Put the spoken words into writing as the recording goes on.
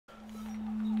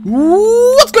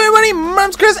What's going on, everybody? My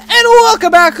name's Chris, and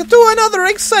welcome back to another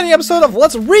exciting episode of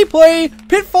Let's Replay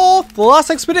Pitfall: The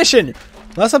Lost Expedition.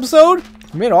 Last episode,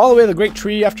 we made it all the way to the Great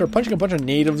Tree after punching a bunch of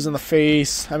natives in the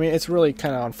face. I mean, it's really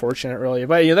kind of unfortunate, really.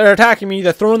 But yeah, they're attacking me.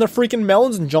 They're throwing their freaking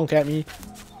melons and junk at me.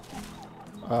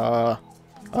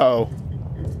 Uh-oh.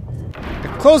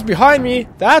 They're close behind me.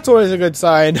 That's always a good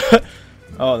sign.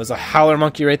 Oh, there's a howler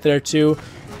monkey right there, too.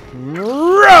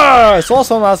 So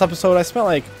also in the last episode, I spent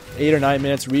like 8 or 9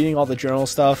 minutes reading all the journal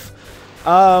stuff.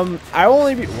 Whoa,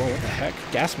 what the heck?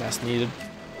 Gas mask needed.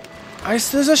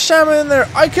 There's a shaman in there.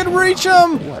 I can reach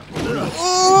him. What?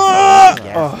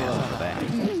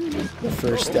 The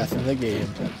first death in the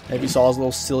game. If you saw his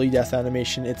little silly death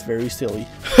animation, it's very silly.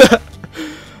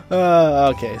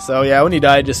 Okay, so yeah, when he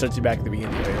died, it just starts you back at the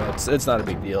beginning. It's not a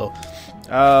big deal.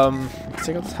 Let's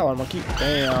take out this howler monkey.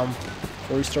 Bam.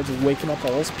 Before he starts waking up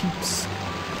all those peeps.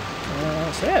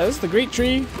 So yeah, this is the Great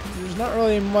Tree. There's not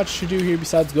really much to do here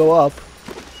besides go up.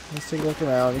 Let's take a look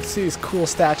around. You can see these cool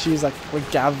statues like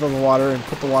gather the water and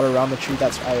put the water around the tree. I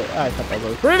thought that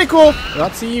was pretty cool. I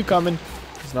not see you coming.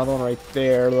 There's another one right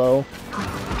there though.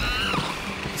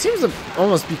 It seems to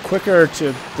almost be quicker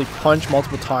to like punch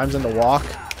multiple times than to walk.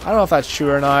 I don't know if that's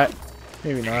true or not.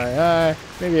 Maybe not.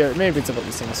 Maybe it's about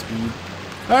the same speed.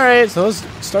 Alright, so let's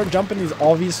start jumping these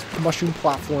obvious mushroom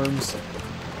platforms.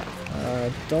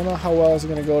 Don't know how well it's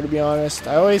going to go, to be honest.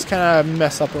 I always kind of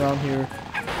mess up around here.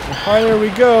 And higher we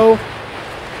go.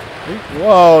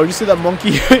 Whoa, you see that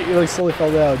monkey? He like slowly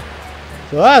fell down.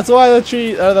 So that's why the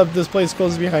tree, this place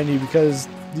closes behind you, because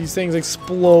these things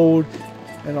explode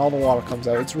and all the water comes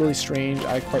out. It's really strange.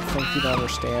 I quite frankly don't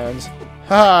understand.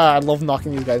 Ha! I love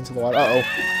knocking these guys into the water. Uh-oh.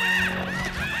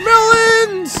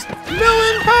 Melons!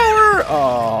 Melon power!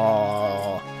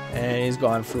 Oh, and he's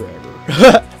gone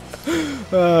forever.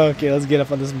 Okay, let's get up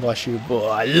on this mushroom. Boy,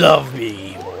 I love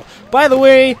me. By the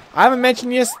way, I haven't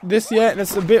mentioned this yet, and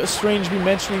it's a bit strange to be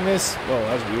mentioning this. Whoa,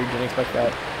 that was weird. Didn't expect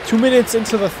that. 2 minutes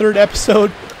into the 3rd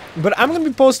episode, but I'm going to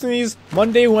be posting these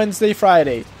Monday, Wednesday,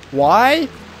 Friday. Why?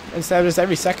 Instead of just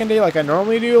every second day like I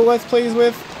normally do Let's Plays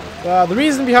with. The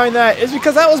reason behind that is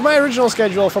because that was my original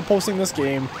schedule for posting this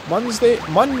game.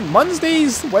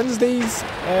 Mondays, Wednesdays,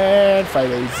 and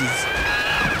Fridays.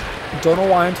 Don't know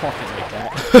why I'm talking like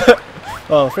that.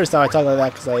 Well, the first time I talked like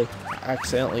that because I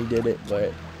accidentally did it,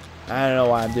 but I don't know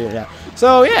why I'm doing that.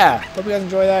 So yeah, hope you guys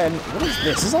enjoy that. And what is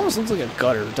this? This almost looks like a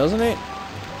gutter, doesn't it?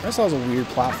 I saw it was a weird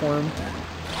platform.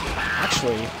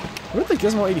 Actually, where did the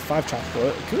Gizmo 85 track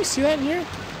go? Can we see that in here?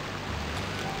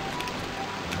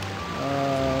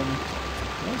 I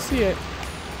don't see it.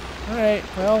 Alright,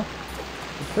 well,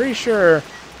 I'm pretty sure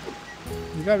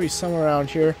you gotta be somewhere around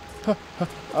here.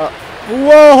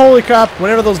 Whoa, holy crap.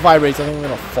 Whenever those vibrates, I think I'm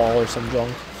gonna fall or some junk.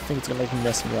 I think it's gonna like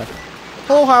mess me up.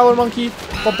 Hello, howler monkey.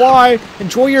 Bye-bye.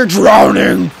 Enjoy your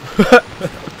drowning.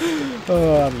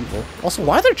 I'm evil. Also,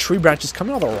 why are there tree branches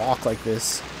coming out of the rock like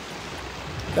this?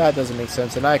 That doesn't make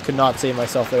sense, and I could not save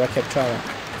myself there. I kept trying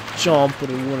to jump,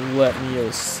 but it wouldn't let me. It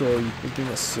was silly. It was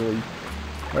being silly.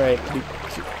 Alright,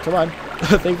 come on.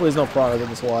 Thankfully, there's no piranhas in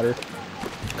this water.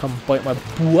 Come bite my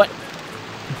butt.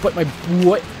 Bite my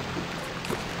butt.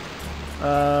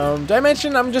 Did I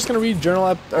mention I'm just gonna read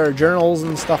journals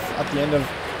and stuff at the end of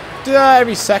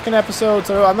every second episode?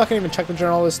 So I'm not gonna even check the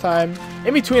journal this time.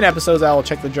 In between episodes, I will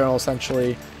check the journal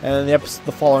essentially, and then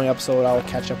the following episode, I will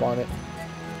catch up on it.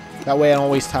 That way, I don't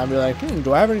waste time. Be like,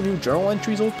 do I have any new journal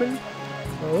entries open?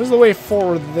 Well, there's the way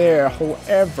forward there.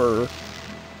 However,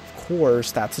 of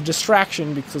course, that's a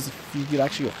distraction because if you could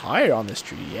actually go higher on this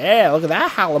tree, yeah, look at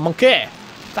that howler monkey.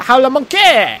 The howler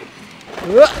monkey.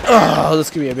 Oh, this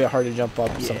could be a bit hard to jump up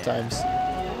sometimes.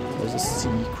 There's a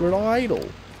secret idol.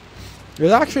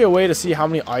 There's actually a way to see how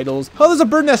many idols. Oh, there's a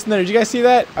bird nest in there. Did you guys see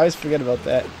that? I always forget about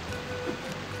that.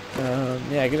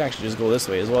 Yeah, I could actually just go this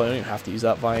way as well. I don't even have to use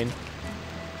that vine.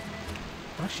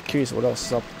 I'm actually curious what else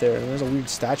is up there. And there's a weird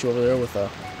statue over there with a...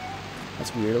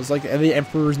 That's weird. It was like the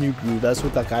Emperor's New Groove. That's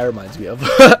what that guy reminds me of.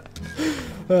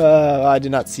 I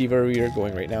did not see where we were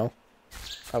going right now.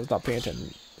 I was not paying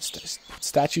attention.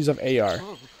 Statues of AR.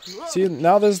 See,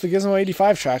 now there's the Gizmo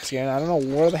 85 tracks again. I don't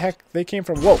know where the heck they came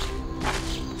from. Whoa!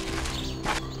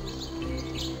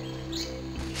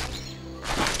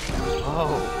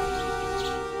 Oh.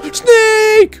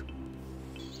 Snake!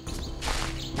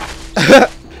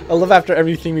 I love after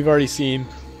everything we've already seen,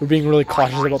 we're being really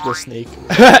cautious about this snake.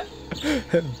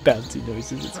 Bouncy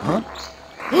noises. It's huh?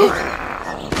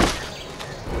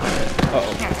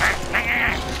 Uh-oh.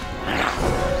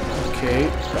 Okay.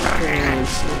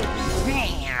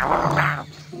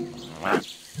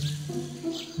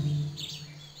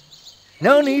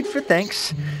 No need for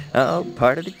thanks. Oh,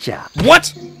 part of the job.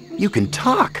 What? You can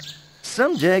talk.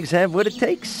 Some Jags have what it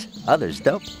takes, others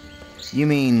don't. You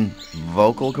mean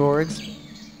vocal cords?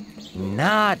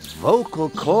 Not vocal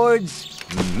cords,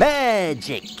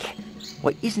 magic.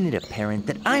 Why, isn't it apparent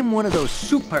that I'm one of those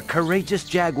super courageous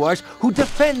Jaguars who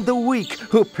defend the weak,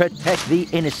 who protect the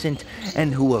innocent,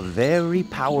 and who a very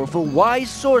powerful, wise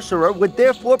sorcerer would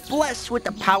therefore bless with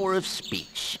the power of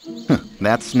speech?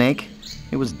 That snake?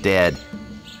 It was dead.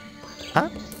 Huh?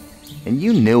 And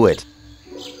you knew it.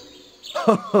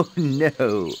 Oh,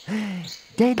 no.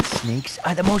 Dead snakes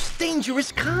are the most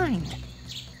dangerous kind.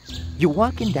 You're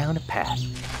walking down a path.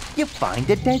 You find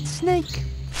a dead snake.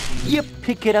 You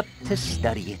pick it up to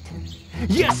study it.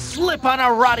 You slip on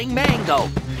a rotting mango.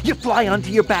 You fly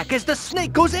onto your back as the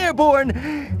snake goes airborne.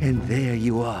 And there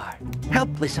you are,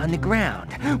 helpless on the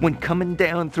ground, when coming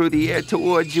down through the air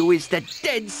towards you is the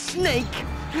dead snake.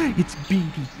 Its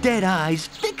beady, dead eyes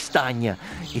fixed on you.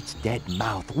 Its dead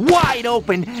mouth wide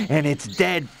open, and its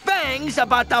dead fangs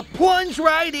about to plunge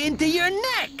right into your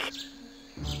neck.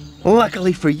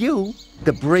 Luckily for you,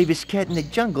 the bravest cat in the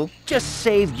jungle just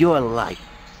saved your life.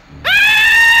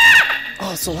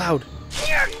 Oh, it's so loud.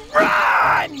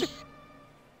 Run!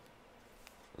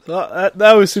 That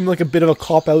always seemed like a bit of a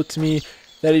cop-out to me,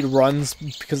 that he runs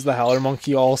because of the howler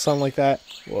monkey all sound like that.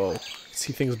 Whoa.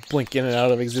 See things blink in and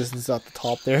out of existence at the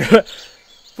top there.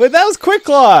 But that was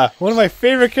Quickclaw! One of my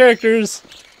favorite characters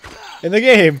in the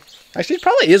game. Actually, it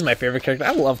probably is my favorite character.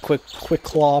 I love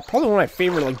Quickclaw. Probably one of my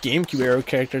favorite like GameCube era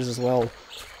characters as well.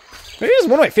 Maybe he's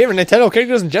one of my favorite Nintendo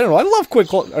characters in general. I love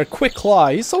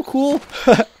Quickclaw. He's so cool.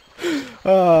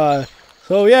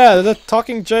 So yeah, the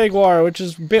talking Jaguar, which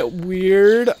is a bit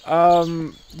weird.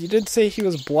 You did say he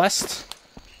was blessed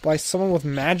by someone with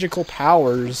magical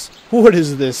powers. What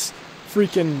is this?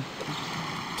 Freaking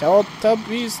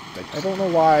Teletubbies? I don't know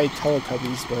why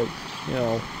Teletubbies, but, you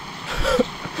know.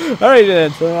 Alright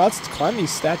then, so let's climb these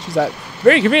statues that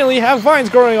very conveniently have vines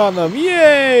growing on them.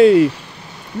 Yay!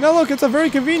 Now look, it's a very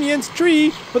convenient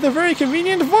tree with a very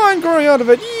convenient vine growing out of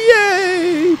it.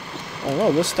 Yay! Oh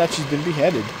no, this statue's been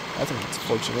beheaded. That's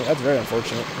unfortunate. That's very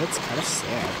unfortunate. That's kind of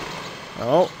sad.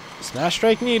 Oh, smash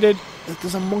strike needed.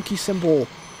 There's a monkey symbol.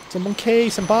 It's a monkey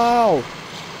symbol.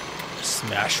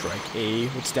 Smash strike. A.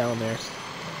 What's down there?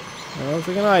 Oh, it's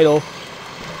like an idol.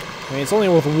 I mean, it's only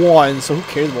with one, so who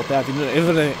cares about that?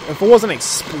 If it was an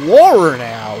explorer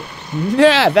now,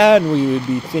 nah, then we would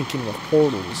be thinking of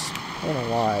portals. I don't know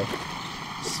why.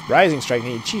 Rising strike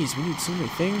needed. Jeez, we need so many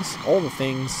things. All the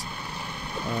things.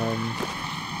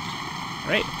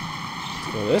 Right.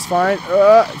 Let's go this fine.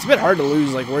 It's a bit hard to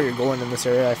lose like where you're going in this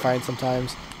area, I find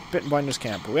sometimes. Bit and Binder's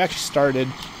Camp. But we actually started.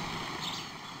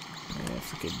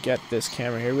 If we could get this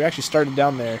camera here. We actually started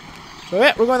down there. So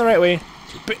yeah, we're going the right way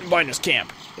to Bit and Binder's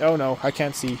Camp. Oh no, I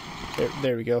can't see.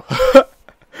 There we go.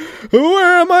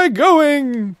 Where am I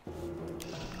going?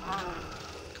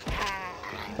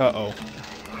 Uh-oh.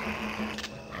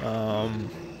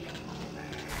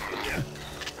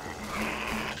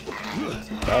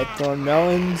 Thorn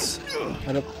melons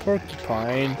and a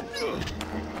porcupine.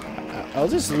 I'll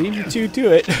just leave you two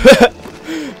to it.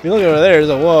 If you look over there,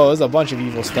 there's a bunch of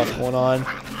evil stuff going on.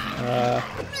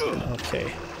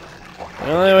 Okay.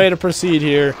 The only way to proceed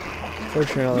here,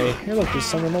 fortunately. Here, look, there's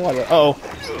some in the water. Uh-oh.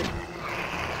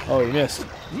 Oh, you missed.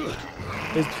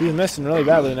 He's missing really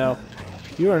badly now.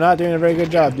 You are not doing a very good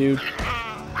job, dude.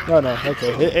 Oh, no.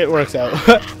 Okay. It works out.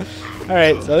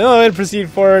 Alright, so the only way to proceed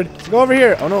forward is to go over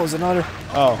here. Oh, no, it was another...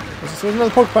 Oh. There's another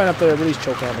porcupine up there, but he's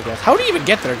choking on, I guess. How do you even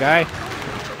get there, guy?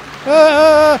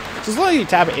 Just as long as you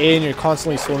tap A and you're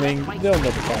constantly swimming, they'll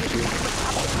never catch you.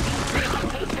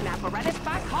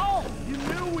 You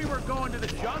knew we were going to the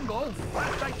jungle.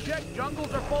 Last I checked,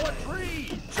 jungles are full of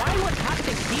trees.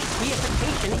 Gyrocoptic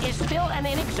deification is still an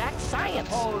inexact science.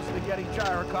 Opposed to getting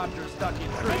gyrocopters stuck in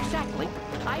trees. Exactly.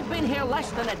 I've been here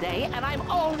less than a day, and I'm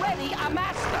already a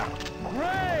master.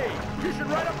 Great! You should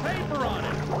write a paper on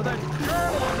it for the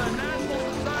Journal of the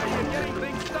National Society of Getting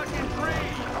Things Stuck in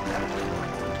Trees.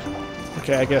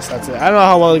 Okay, I guess that's it. I don't know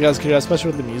how well you guys could do that,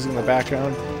 especially with the music in the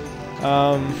background.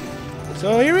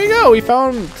 So here we go. We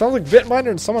found, sounds like Bitbinder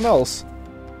and someone else.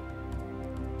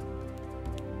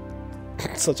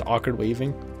 Such awkward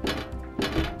waving.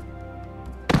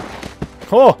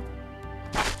 Oh!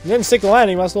 You didn't stick the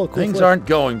landing, must well cool. Things aren't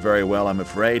going very well, I'm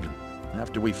afraid.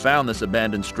 After we found this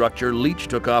abandoned structure, Leech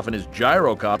took off in his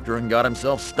gyrocopter and got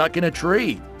himself stuck in a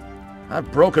tree. I've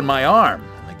broken my arm.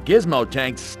 The gizmo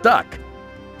tank's stuck.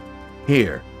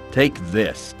 Here, take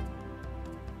this.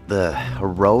 The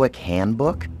heroic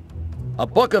handbook? A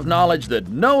book of knowledge that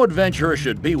no adventurer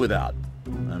should be without.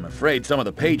 I'm afraid some of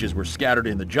the pages were scattered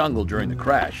in the jungle during the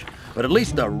crash. But at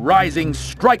least the rising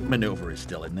strike maneuver is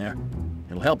still in there.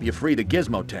 It'll help you free the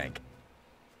gizmo tank.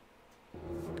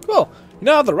 Cool. You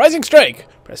now have the Rising Strike.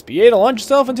 Press B8 to launch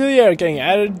yourself into the air, getting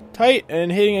added tight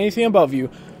and hitting anything above you.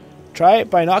 Try it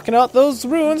by knocking out those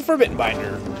ruins for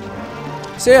Bittenbinder.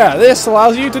 So yeah, this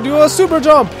allows you to do a super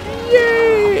jump.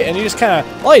 Yay! And you just kind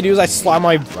of, all you do is I slide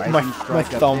my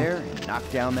thumb Knock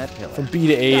down that pillar. from B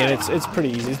to A, and it's pretty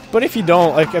easy. But if you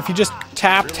don't, like if you just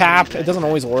tap, it doesn't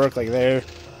always work like there.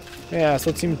 Yeah, so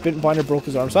it seems Bittenbinder broke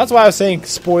his arm. So that's why I was saying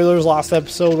spoilers last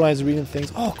episode when I was reading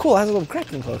things. Oh, cool, it has a little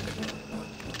grappling hook.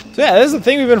 So yeah, this is the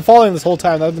thing we've been following this whole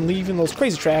time. I've been leaving those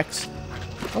crazy tracks.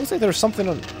 I would say there's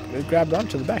something grabbed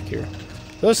onto the back here.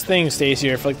 Those things stays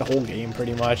here for like the whole game,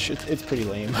 pretty much. It's pretty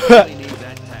lame.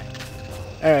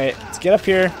 Alright, let's get up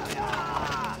here.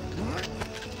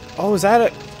 Oh, is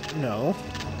that a... No.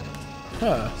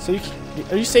 Huh. So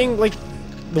are you saying, like,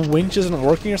 the winch isn't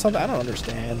working or something? I don't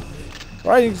understand.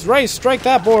 Right, strike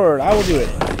that board. I will do it.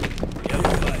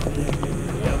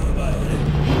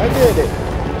 I did it.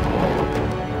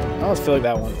 I almost feel like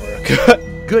that won't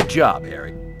work. Good job,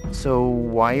 Harry. So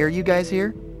why are you guys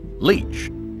here?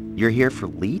 Leech. You're here for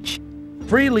Leech?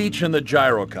 Free Leech in the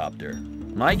gyrocopter.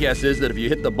 My guess is that if you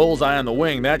hit the bullseye on the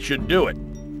wing, that should do it.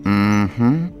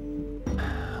 Mm-hmm.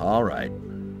 All right.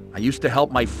 I used to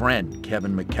help my friend,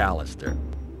 Kevin McAllister,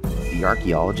 The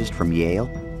archaeologist from Yale?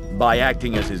 by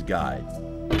acting as his guide.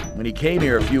 When he came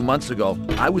here a few months ago,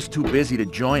 I was too busy to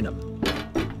join him.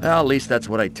 Well, at least that's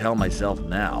what I tell myself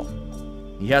now.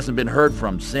 He hasn't been heard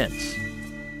from since.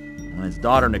 When his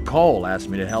daughter Nicole asked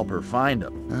me to help her find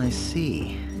him. I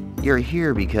see. You're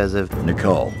here because of...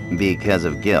 Nicole. Because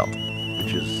of guilt.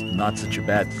 Which is not such a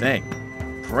bad thing.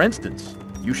 For instance,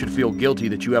 you should feel guilty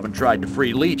that you haven't tried to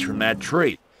free Leech from that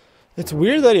tree. It's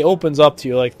weird that he opens up to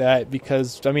you like that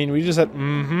because, I mean, we just said,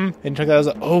 and took that as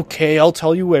like, okay, I'll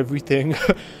tell you everything.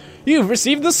 You've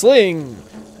received the sling.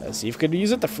 See if you could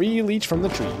use it to free Leech from the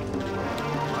tree.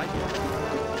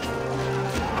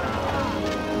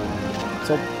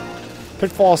 So,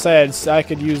 Pitfall said I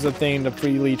could use the thing to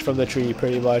free Leech from the tree,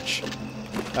 pretty much.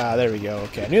 Ah, there we go.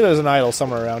 Okay, I knew there was an idol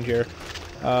somewhere around here.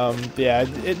 Yeah,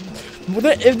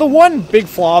 the one big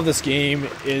flaw of this game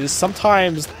is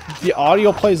sometimes the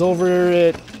audio plays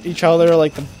over each other.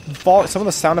 Like some of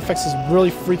the sound effects is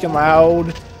really freaking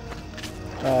loud,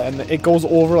 and it goes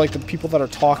over like the people that are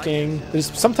talking.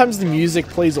 Sometimes the music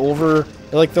plays over.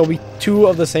 Like there'll be two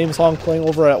of the same song playing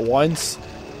over at once.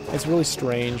 It's really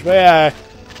strange. But yeah,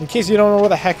 in case you don't know where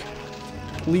the heck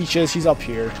Leech is, he's up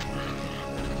here.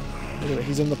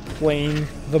 He's in the plane,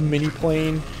 the mini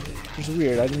plane. Which is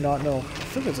weird, I did not know. I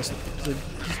think there's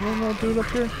one more dude up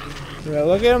here. Yeah,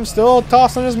 look at him still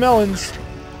tossing his melons.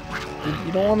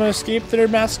 You don't want to escape their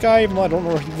mask guy, even though I don't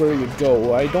know where you'd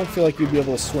go. I don't feel like you'd be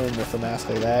able to swim with a mask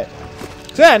like that.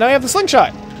 So yeah, now you have the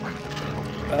slingshot.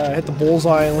 Hit the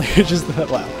bullseye and just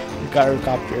wow, you got a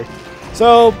gyrocopter.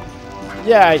 So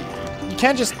yeah, you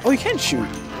can't just you can shoot.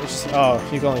 It's just, oh,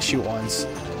 you can only shoot once.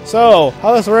 So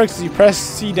how this works is you press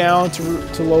C down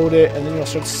to load it, and then you'll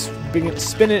start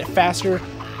spinning it faster.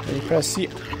 And you press C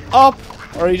up,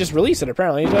 or you just release it.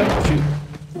 Apparently, shoot.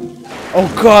 Oh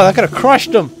god, that could have crushed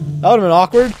him. That would have been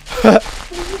awkward.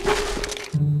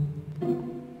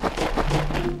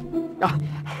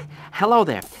 Hello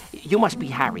there. You must be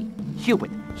Harry.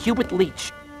 Hubert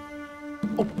Leech.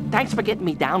 Oh, thanks for getting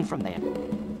me down from there.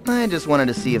 I just wanted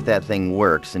to see if that thing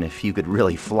works and if you could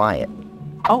really fly it.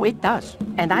 Oh, it does.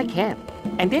 And I can.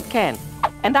 And it can.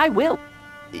 And I will.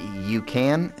 You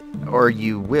can, or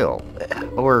you will,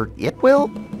 or it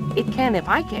will? It can if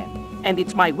I can. And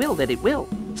it's my will that it will.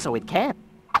 So it can.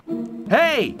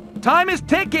 Hey! Time is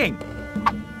ticking!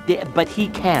 But he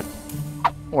can't.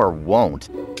 Or won't.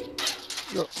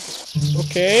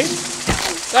 Okay.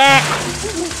 Ah!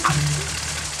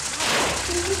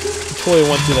 Totally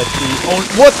went through that tree. Oh,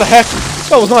 what the heck?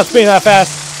 That was not spinning that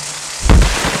fast.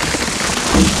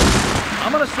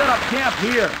 I'm gonna set up camp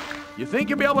here. You think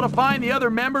you'll be able to find the other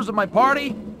members of my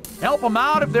party? Help them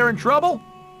out if they're in trouble?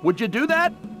 Would you do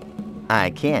that?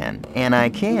 I can, and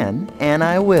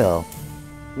I will.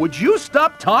 Would you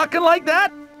stop talking like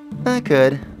that? I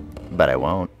could, but I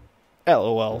won't.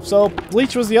 LOL. So,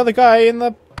 Leech was the other guy in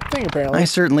the thing, apparently. I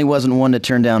certainly wasn't one to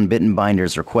turn down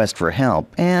Bittenbinder's request for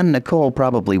help, and Nicole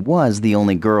probably was the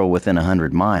only girl within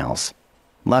 100 miles.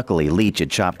 Luckily, Leech had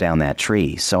chopped down that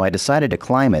tree, so I decided to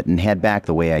climb it and head back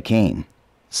the way I came.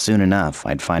 Soon enough,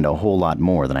 I'd find a whole lot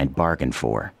more than I'd bargained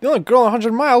for. The only girl in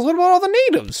 100 miles? What about all the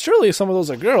natives? Surely some of those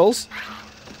are girls.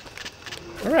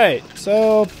 Alright,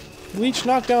 so Leech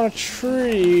knocked down a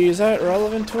tree. Is that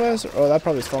relevant to us? Oh, that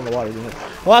probably fell in the water, didn't it?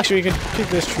 Well, actually, we could kick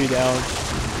this tree down.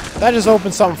 That just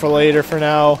opens something for later for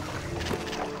now.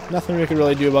 Nothing we can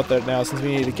really do about that now since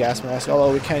we need a gas mask.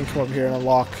 Although we can come over here and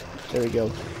unlock. There we go.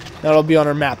 That'll be on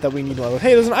our map that we need one.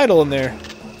 Hey, there's an idol in there.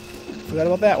 Forgot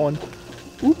about that one.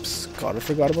 Oops. God, I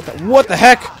forgot about that. What the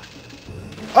heck?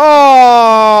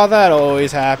 Oh, that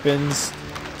always happens.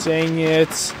 Dang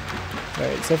it.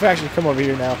 Alright, so if we actually come over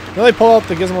here now. When they pull out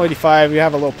the Gizmo 85, we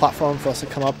have a little platform for us to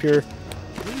come up here.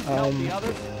 The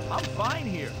others, I'm fine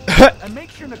here. And make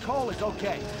sure Nicole is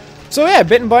okay. So yeah,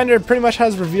 Bit and Binder pretty much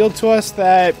has revealed to us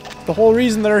that the whole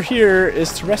reason they're here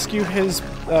is to rescue his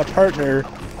partner.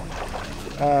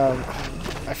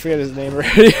 I forget his name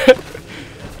already.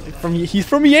 He's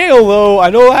from Yale though, I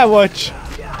know that much.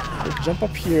 We'll jump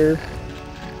up here.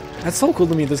 That's so cool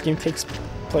to me. This game takes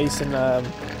place in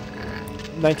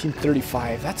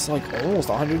 1935. That's like almost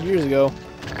 100 years ago.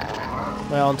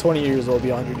 Well, in 20 years it'll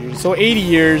be 100 years. So 80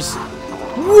 years.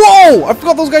 Whoa! I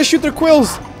forgot those guys shoot their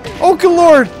quills. Oh, good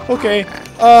lord. Okay.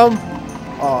 Oh,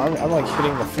 I'm like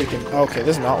hitting the freaking. Okay,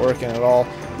 this is not working at all.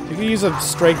 You can use a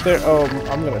strike there. Oh,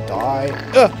 I'm gonna die.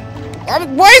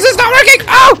 Why is this not working?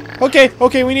 Oh! Okay,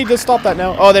 okay, we need to stop that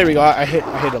now. Oh, there we go. I hit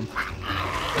him.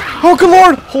 Oh, good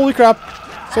lord! Holy crap!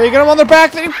 So you get them on their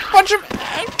back, then you punch them.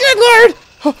 Good lord!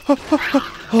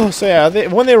 Oh, so yeah,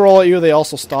 when they roll at you, they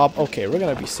also stop. Okay, we're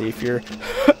gonna be safe here.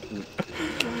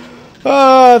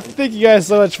 Thank you guys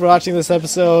so much for watching this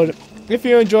episode. If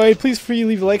you enjoyed, please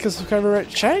leave a like and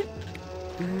subscribe.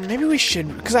 Maybe we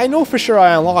should, because I know for sure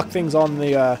I unlock things on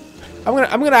the. I'm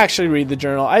gonna actually read the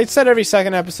journal. I said every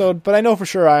second episode, but I know for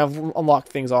sure I have unlocked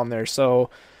things on there. So,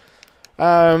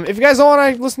 if you guys don't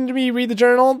want to listen to me read the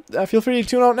journal, feel free to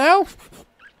tune out now.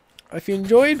 If you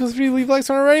enjoyed, please leave likes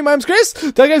on already. My name's Chris.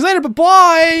 Talk you guys later. Bye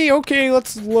bye. Okay,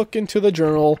 let's look into the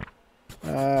journal.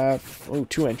 2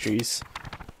 entries.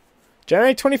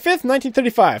 January 25th,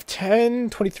 1935,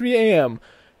 10:23 a.m.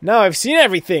 Now I've seen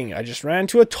everything. I just ran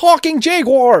to a talking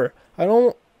Jaguar.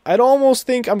 I'd almost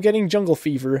think I'm getting jungle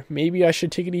fever. Maybe I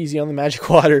should take it easy on the magic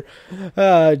water.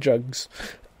 Drugs.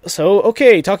 So,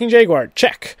 okay, talking Jaguar.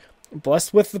 Check.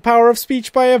 Blessed with the power of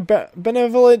speech by a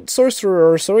benevolent sorcerer,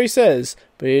 or so he says.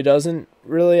 But he doesn't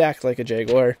really act like a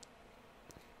Jaguar.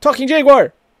 Talking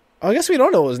Jaguar! I guess we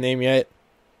don't know his name yet.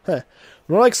 Huh.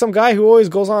 More like some guy who always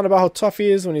goes on about how tough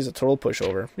he is when he's a total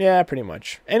pushover. Yeah, pretty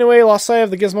much. Anyway, lost sight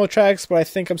of the Gizmo tracks, but I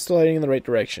think I'm still heading in the right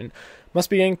direction. Must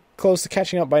be getting close to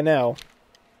catching up by now.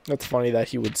 That's funny that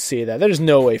he would say that. There's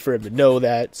no way for him to know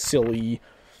that. Silly.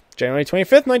 January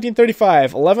 25th,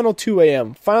 1935, 11:02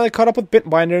 a.m. Finally caught up with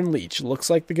Bitbinder and Leech. Looks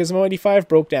like the Gizmo 85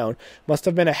 broke down. Must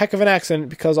have been a heck of an accident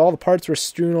because all the parts were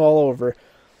strewn all over.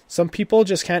 Some people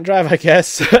just can't drive, I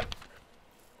guess.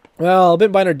 Well,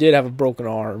 Bitbinder did have a broken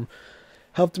arm.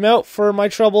 Helped him out for my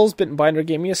troubles. Bitbinder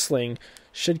gave me a sling.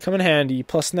 Should come in handy.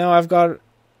 Plus now I've got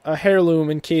a heirloom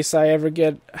in case I ever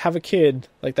have a kid.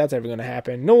 Like that's ever going to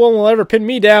happen. No one will ever pin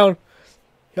me down.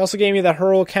 He also gave me the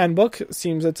heroic handbook. It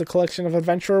seems it's a collection of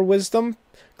adventurer wisdom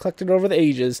collected over the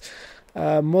ages.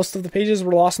 Most of the pages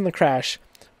were lost in the crash,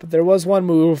 but there was one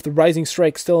move, the Rising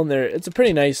Strike, still in there. It's a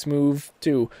pretty nice move,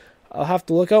 too. I'll have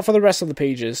to look out for the rest of the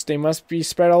pages. They must be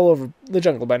spread all over the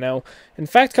jungle by now. In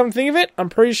fact, come to think of it, I'm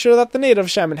pretty sure that the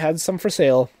native shaman had some for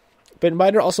sale.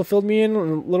 Bitbinder also filled me in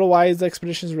on little why the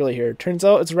expedition is really here. Turns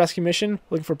out it's a rescue mission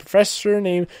looking for a professor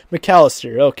named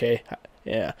McAllister. Okay,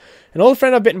 yeah. An old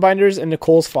friend of Bitbinder's and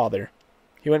Nicole's father.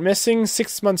 He went missing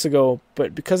 6 months ago,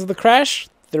 but because of the crash,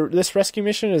 this rescue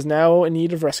mission is now in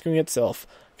need of rescuing itself.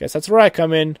 Guess that's where I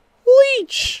come in.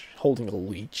 Leech! Holding a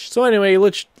leech. So anyway,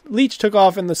 Leech took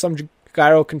off in some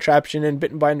gyro contraption, and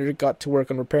Bitbinder got to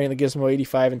work on repairing the Gizmo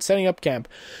 85 and setting up camp.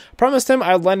 I promised him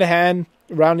I'd lend a hand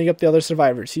rounding up the other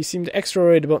survivors. He seemed extra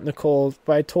worried about Nicole,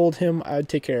 but I told him I'd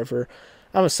take care of her.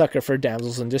 I'm a sucker for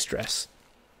damsels in distress.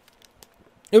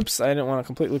 Oops, I didn't want to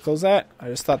completely close that. I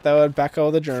just thought that would back out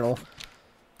of the journal.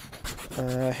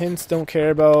 Hints don't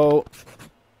care about.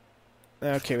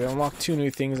 Okay, we unlocked 2 new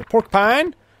things. A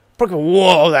porcupine.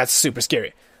 Whoa, that's super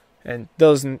scary. And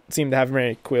doesn't seem to have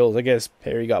very quills. I guess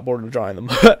Perry got bored of drawing them.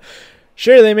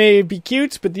 Sure, they may be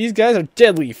cute, but these guys are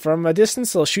deadly. From a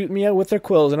distance, they'll shoot me out with their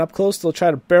quills, and up close, they'll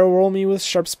try to barrel roll me with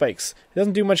sharp spikes. It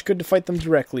doesn't do much good to fight them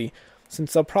directly,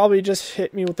 since they'll probably just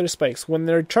hit me with their spikes. When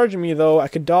they're charging me, though, I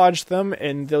could dodge them,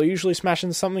 and they'll usually smash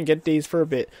into something and get dazed for a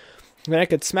bit. Then I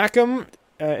could smack them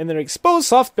in their exposed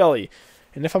soft belly.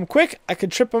 And if I'm quick, I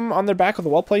could trip them on their back with a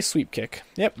well-placed sweep kick.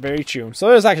 Yep, very true. So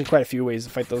there's actually quite a few ways to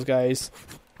fight those guys.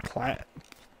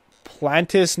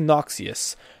 Plantus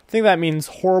noxious. I think that means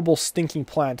horrible stinking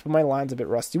plant, but my line's a bit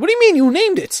rusty. What do you mean you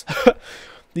named it?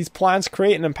 These plants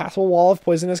create an impassable wall of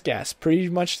poisonous gas. Pretty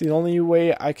much the only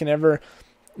way I can ever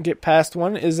get past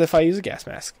one is if I use a gas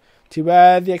mask. Too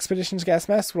bad the expedition's gas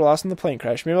masks were lost in the plane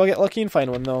crash. Maybe I'll get lucky and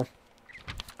find one, though.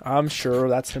 I'm sure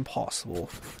that's impossible.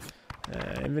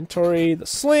 Inventory, the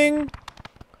sling.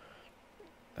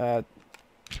 Do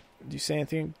you say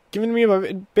anything? Given me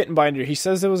a bitten binder. He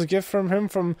says it was a gift from him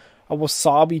from a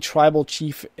Wasabi tribal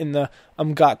chief in the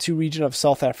Umgatu region of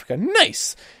South Africa.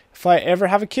 Nice! If I ever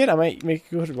have a kid, I might make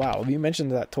it good. Wow, you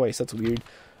mentioned that twice. That's weird.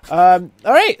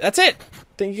 Alright, that's it.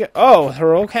 Thank you. Oh,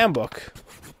 heroic handbook.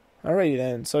 Alrighty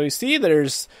then. So you see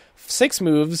there's 6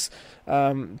 moves. 3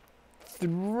 of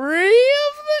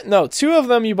them? No, 2 of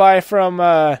them you buy from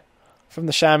the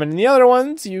shaman, and the other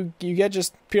ones you get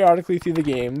just periodically through the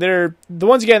game. They're the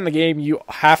ones you get in the game you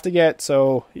have to get,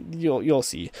 so you'll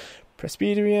see. Press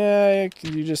B to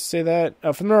can you just say that?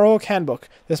 From the heroic handbook.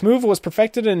 This move was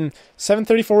perfected in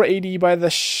 734 AD by the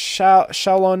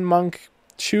Shaolin monk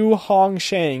Chu Hong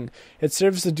Shang. It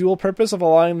serves the dual purpose of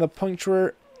allowing the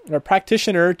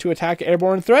practitioner to attack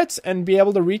airborne threats and be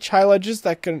able to reach high ledges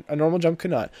that a normal jump could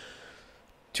not.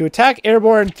 To attack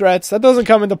airborne threats, that doesn't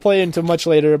come into play until much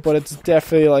later, but it's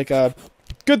definitely like a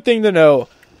good thing to know.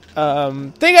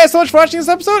 Thank you guys so much for watching this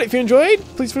episode. If you enjoyed,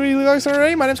 please leave a like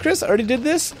already. My name's Chris. I already did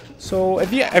this. So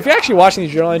if you're actually watching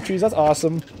these journal entries, that's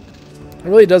awesome. It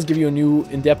really does give you a new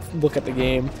in-depth look at the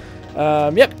game.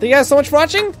 Yep. Thank you guys so much for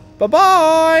watching.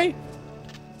 Bye-bye.